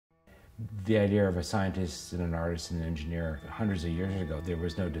The idea of a scientist and an artist and an engineer hundreds of years ago, there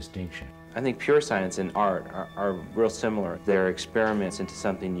was no distinction. I think pure science and art are real similar. They're experiments into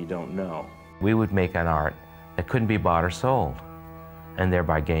something you don't know. We would make an art that couldn't be bought or sold, and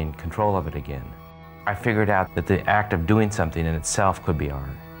thereby gain control of it again. I figured out that the act of doing something in itself could be art,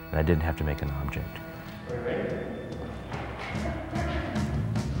 and I didn't have to make an object.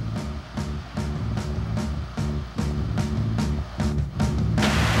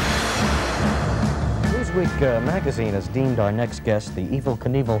 Newsweek magazine has deemed our next guest the Evel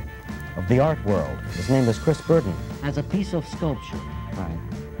Knievel of the art world. His name is Chris Burden. As a piece of sculpture, Right.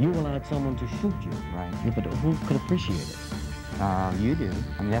 you allowed someone to shoot you. Right. Yeah, but who could appreciate it? You do.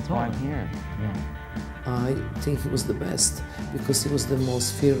 I mean, that's why I'm here. Yeah. I think he was the best because he was the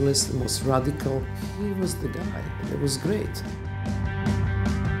most fearless, the most radical. He was the guy. It was great.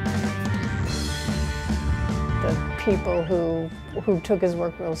 The people who took his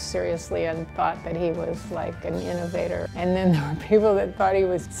work real seriously and thought that he was like an innovator. And then there were people that thought he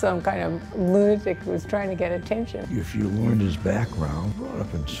was some kind of lunatic who was trying to get attention. If you learned his background, brought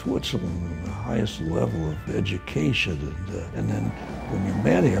up in Switzerland at the highest level of education, and then when you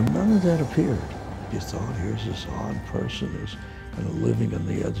met him, none of that appeared. You thought, here's this odd person who's kind of living on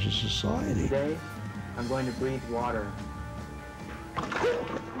the edge of society. Today, I'm going to breathe water.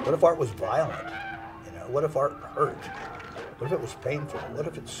 What if art was violent? You know, what if art hurt? What if it was painful? What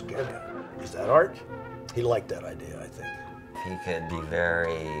if it scared him? Is that art? He liked that idea, I think. He could be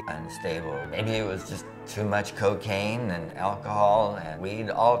very unstable. Maybe it was just too much cocaine and alcohol and weed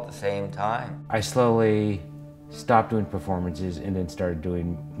all at the same time. I slowly stopped doing performances and then started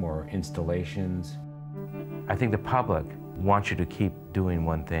doing more installations. I think the public wants you to keep doing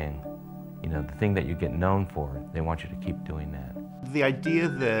one thing. You know, the thing that you get known for, they want you to keep doing that. The idea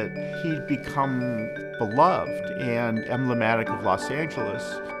that he'd become beloved and emblematic of Los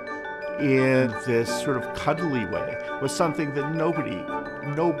Angeles in this sort of cuddly way was something that nobody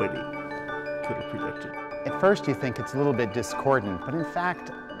could have predicted. At first you think it's a little bit discordant, but in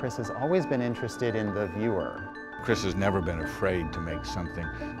fact, Chris has always been interested in the viewer. Chris has never been afraid to make something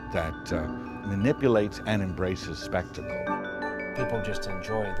that manipulates and embraces spectacle. People just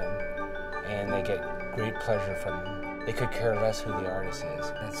enjoy them, and they get great pleasure from them. They could care less who the artist is.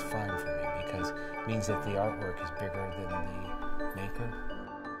 That's fine for me because it means that the artwork is bigger than the maker.